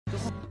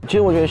其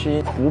实我觉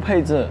得不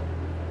配字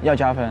要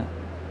加分，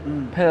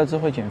配了字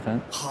会减分。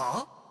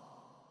好，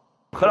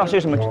何老师有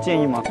什么建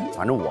议吗？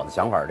反正我的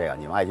想法是这样，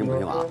你们爱听不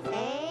听啊。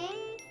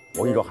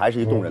我跟你说，还是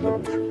一动人的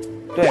故事。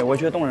对，我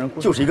觉得动人故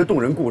事就是一个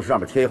动人故事，上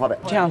面贴一花呗。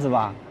这样子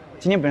吧，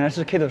今天本来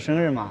是 K 的生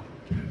日嘛，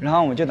然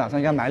后我们就打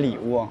算给他买礼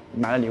物，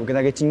买了礼物给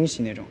他一个惊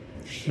喜那种。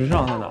时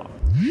尚在哪？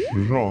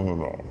时尚在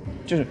哪？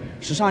就是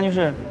时尚就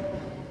是。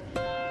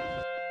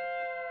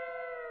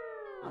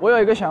我有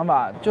一个想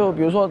法，就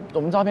比如说我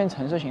们照片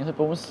陈设形式，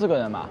不是4个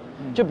人嘛？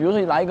就比如说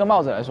拿一个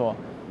帽子来说，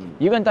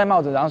一个人戴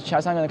帽子，然后其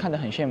他3个人看着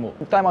很羡慕，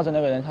戴帽子那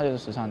个人他就是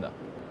时尚的。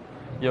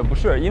也不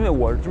是，因为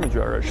我是这么觉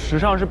得，时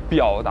尚是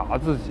表达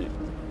自己，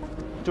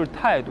就是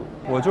态度。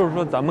我就是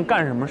说，咱们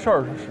干什么事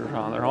儿是时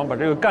尚的，然后把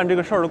干这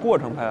个事儿的过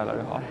程拍下来就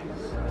好。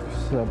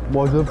是，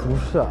我觉得不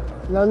是，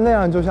那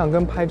样就像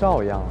跟拍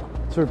照一样了，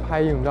就是拍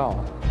硬照。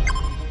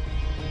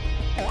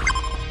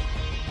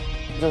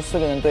这4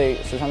个人对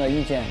时尚的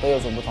意见都有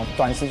所不同，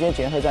短时间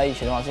结合在一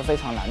起的话是非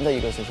常难的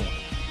一个事情。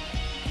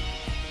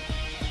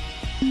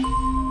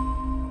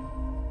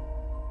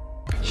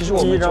其实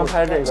我们第一张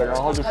拍这个，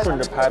然后就顺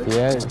着拍，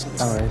别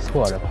当人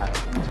错着拍。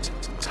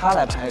他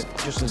来拍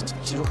就是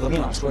其实何冰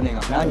老说的那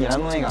个，然后你来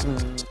弄那个。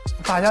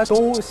大家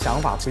都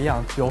想法不一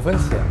样，有分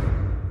歧。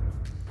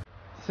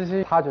西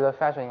西他觉得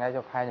fashion 应该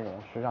就拍那种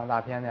时尚大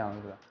片那样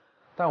子，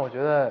但我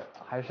觉得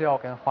还是要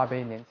跟花呗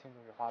年轻就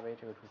是花呗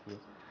这个主题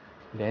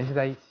联系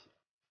在一起。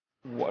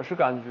我是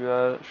感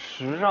觉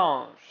时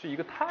尚是一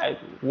个态度，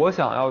我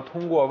想要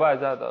通过外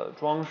在的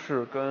装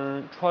饰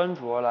跟穿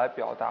着来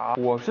表达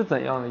我是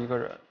怎样的一个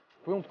人。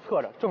不用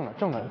侧着，正着，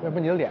要不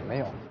你的脸没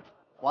有。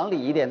往里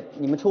一点，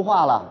你们出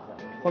画了，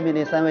后面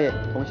那3位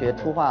同学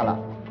出画了，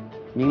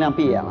明亮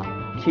闭眼了，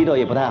踢的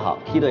也不太好，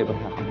踢的也不太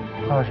好。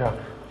何老师，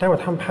待会儿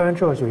他们拍完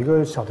之后有一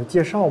个小的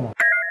介绍吗？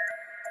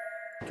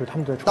就他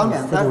们的当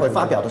然，待会儿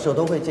发表的时候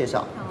都会介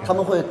绍，他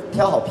们会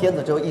挑好片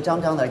子之后一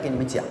张张的来给你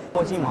们讲。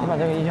墨镜嘛，你把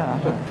这个印下来。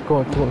对，给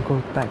我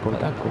带。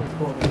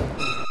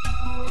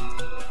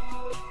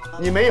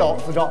你没有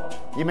自照，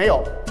你没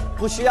有，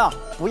不需要，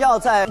不要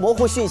再模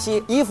糊讯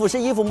息。衣服是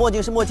衣服，墨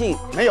镜是墨镜。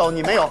没有，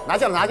你没有，拿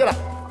下来。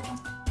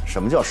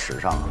什么叫时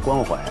尚啊？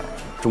关怀、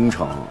忠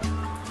诚，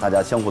大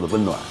家相互的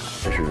温暖，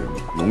这是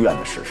永远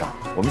的时尚。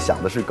我们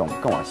想的是更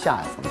往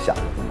下一层想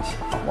的东西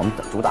啊。我们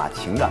主打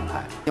情感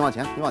派。你往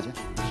前，你往这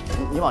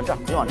儿，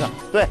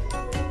对。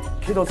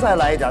K 头再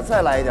来一点。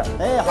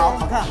哎，好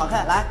看，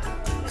来。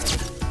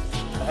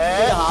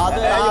哎，好，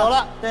对了，有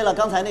了。对了，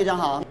刚才那张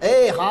好。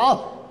哎，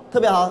好，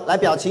特别好。来，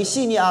表情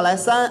细腻啊！来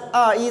，3、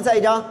2、1，再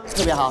一张，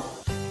特别好。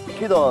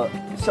K 头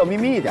笑眯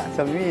眯一点，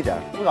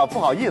不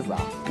好意思啊。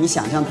你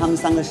想象他们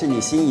3个是你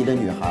心仪的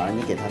女孩，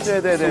你给她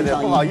对，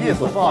不好意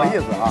思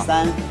啊。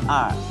3、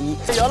2、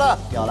1，有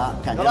了，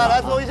感觉有了，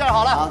来最后一下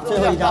好了。好，最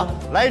后一张，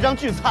来一张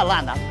巨灿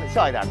烂的，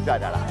笑一点来。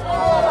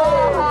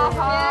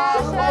好。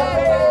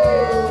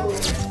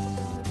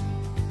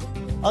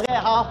OK，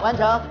 好，完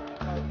成。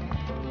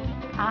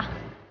好。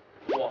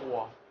哇！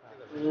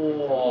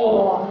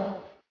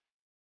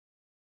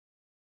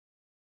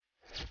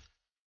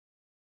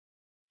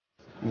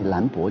你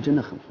兰博真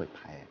的很会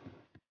拍。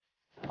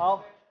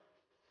好，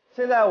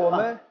现在我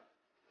们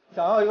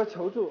想要一个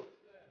求助，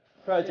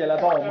菲儿姐来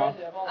帮我忙。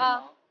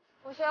啊，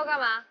我需要干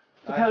嘛？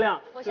最漂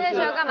亮。我现在需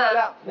要干嘛？漂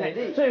亮、美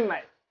丽、最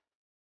美。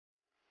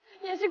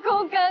也是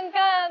够尴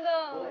尬的。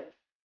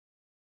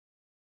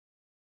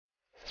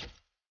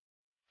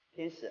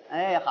天使，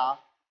哎，好。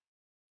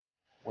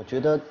我觉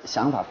得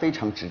想法非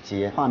常直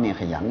接，画面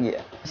很养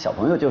眼。小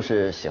朋友就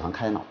是喜欢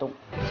开脑洞，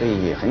所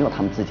以也很有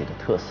他们自己的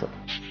特色。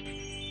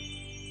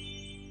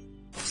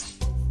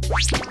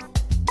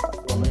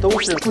我们都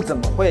是不怎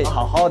么会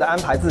好好的安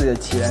排自己的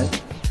钱。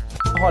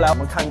后来我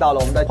们看到了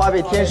我们的花呗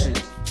天使，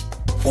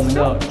我们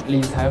的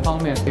理财方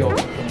面有很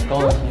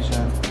高的提升。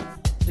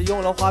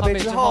用了花呗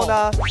之后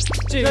呢，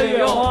这个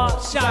月花，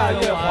下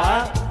月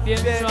还，边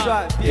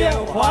赚边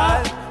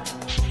还。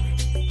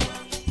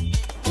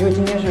因为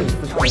今天是李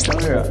思畅的生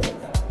日，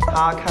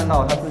他看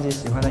到他自己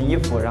喜欢的衣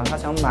服，然后他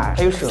想买，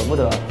他又舍不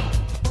得。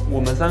我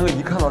们3个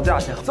一看到价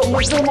钱，怎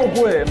么这么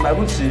贵，买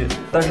不起？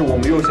但是我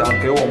们又想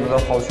给我们的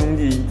好兄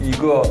弟一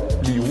个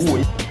礼物。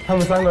他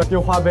们3个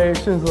用花呗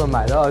迅速的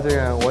买到了这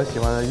件我喜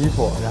欢的衣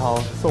服，然后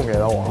送给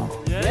了我。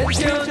年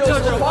轻就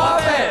是花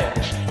呗。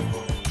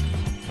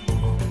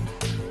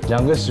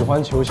2个喜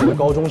欢球鞋的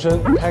高中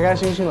生开开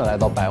心心的来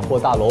到百货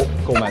大楼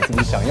购买自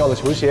己想要的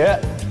球鞋。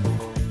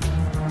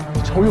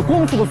超越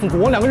光速的速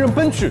度往2个人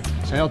奔去，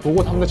想要夺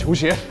过他们的球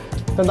鞋。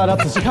但大家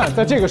仔细看，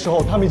在这个时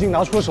候，他们已经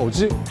拿出了手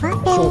机，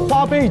手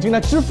花呗已经在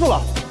支付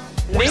了。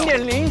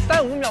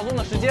0.035秒钟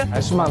的时间，还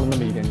是慢了那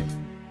么一点点。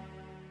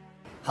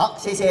好，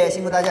谢谢，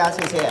辛苦大家，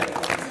谢谢。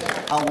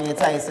好，我们也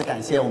再一次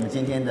感谢我们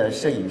今天的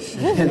摄影师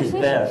李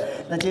菲尔。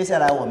那接下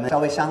来我们稍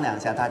微商量一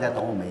下，大家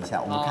等我们一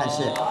下，我们看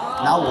是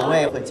哪5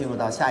位会进入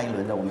到下一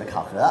轮的我们的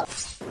考核。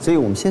所以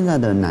我们现在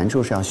的难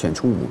处是要选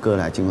出5个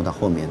来进入到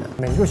后面的。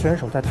每个选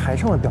手在台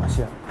上的表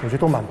现，我觉得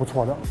都蛮不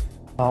错的。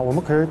我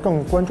们可以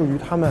更关注于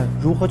他们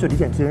如何去理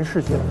解这件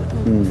事情，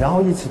然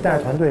后一起带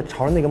团队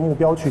朝着那个目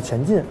标去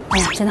前进。哎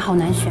呀，真的好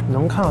难选。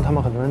能看到他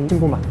们很多人进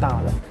步蛮大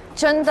的。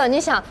真的，你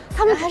想，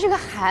他们还是个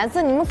孩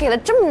子，你们给了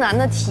这么难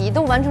的题，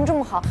都完成这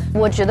么好，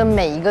我觉得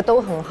每一个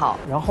都很好。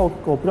然后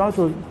我不知道，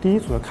就是第一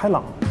组的开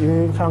朗，因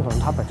为开朗可能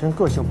他本身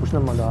个性不是那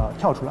么的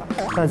跳出来，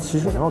但其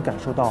实能够感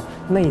受到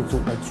那一组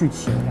的剧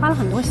情，花了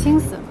很多心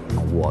思。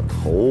我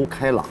投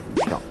开朗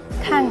一票。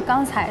看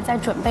刚才在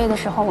准备的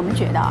时候，我们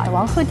觉得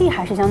王鹤棣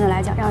还是相对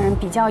来讲让人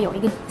比较有一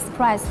个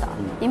surprise 的，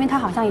因为他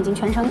好像已经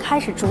全程开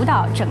始主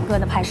导整个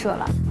的拍摄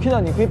了。Peter，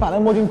 你可以把那个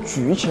墨镜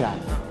举起来，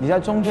你在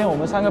中间，我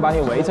们3个把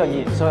你围着，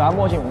你手拿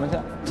墨镜，我们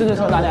这只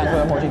手拿2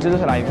个墨镜，这只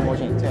手拿1个墨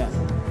镜，这样。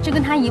这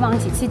跟他以往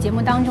几期节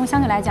目当中相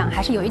对来讲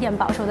还是有一点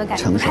保守的感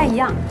觉，不太一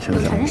样，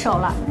成熟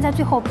了。在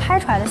最后拍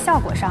出来的效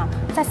果上，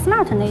在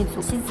Smart 那一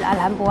组，西子啊、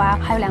兰博啊，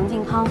还有梁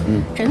靖康，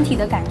整体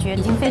的感觉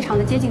已经非常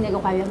的接近那个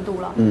还原度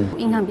了。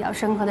印象比较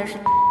深刻的是，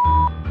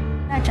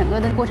在整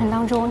个的过程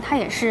当中，他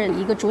也是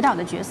一个主导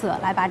的角色，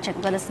来把整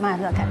个的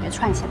Smart 的感觉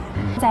串起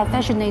来。在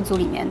Fashion 那一组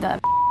里面的。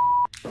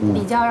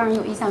比较让人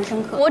有印象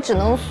深刻。我只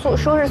能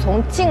说是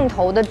从镜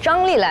头的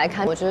张力来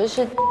看，我觉得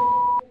是。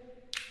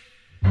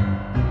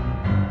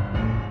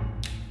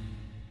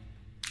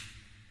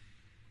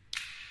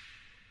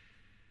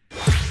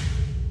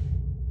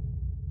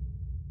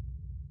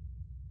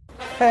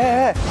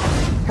嘿，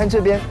看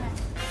这边，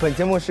本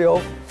节目是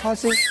由花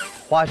心、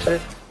花师、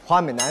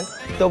花美男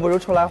都不如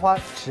出来花，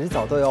迟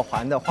早都要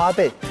还的花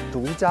呗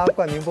独家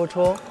冠名播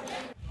出哦。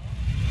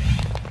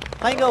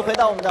欢迎各位回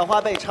到我们的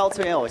花呗超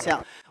次元偶像。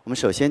我们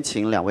首先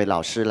请2位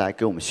老师来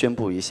给我们宣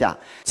布一下，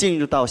进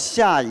入到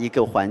下一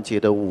个环节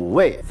的5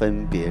位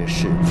分别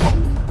是。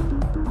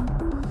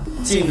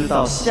进入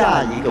到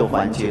下一个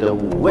环节的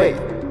5位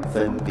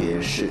分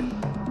别是。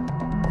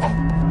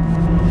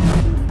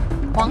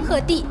黄鹤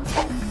棣。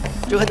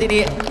祝贺弟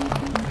弟。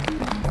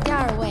第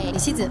2位李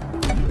希子。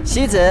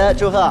希子，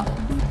祝贺。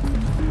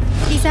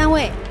第3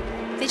位，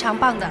非常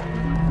棒的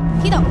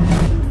Tito。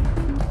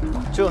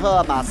祝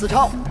贺马思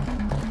超。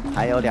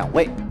还有2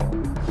位。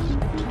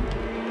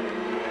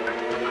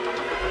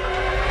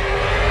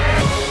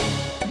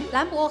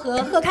兰博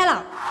和贺开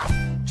朗。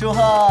祝贺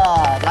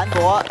兰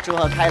博，祝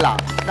贺开朗。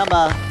那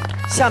么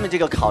下面这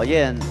个考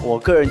验，我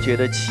个人觉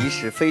得其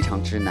实非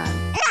常之难，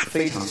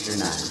非常之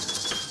难。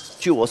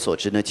据我所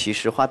知呢，其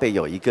实花呗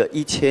有一个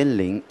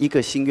1001个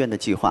心愿的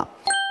计划。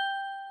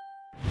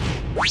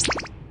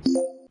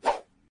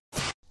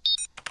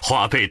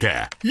花呗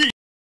的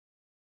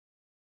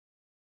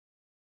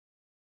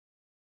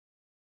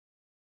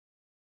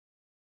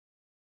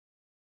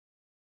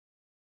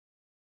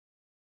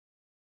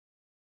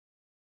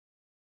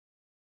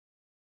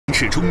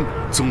始终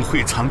总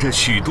会藏着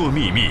许多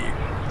秘密。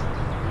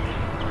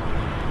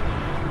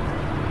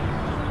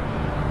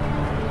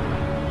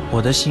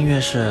我的心愿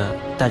是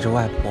带着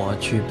外婆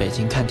去北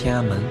京看天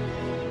安门。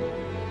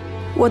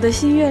我的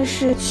心愿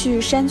是去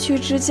山区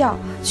支教，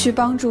去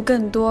帮助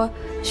更多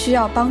需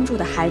要帮助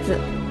的孩子。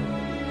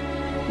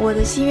我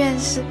的心愿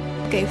是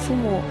给父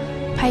母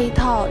拍一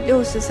套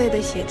60岁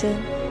的写真。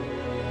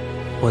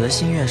我的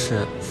心愿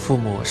是父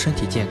母身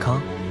体健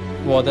康。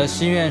我的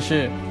心愿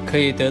是可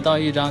以得到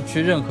1张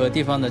去任何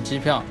地方的机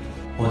票。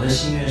我的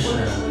心愿是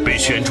被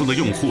选中的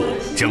用户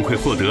将会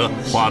获得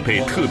花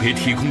呗特别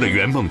提供的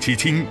圆梦基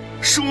金。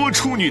说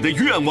出你的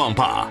愿望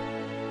吧。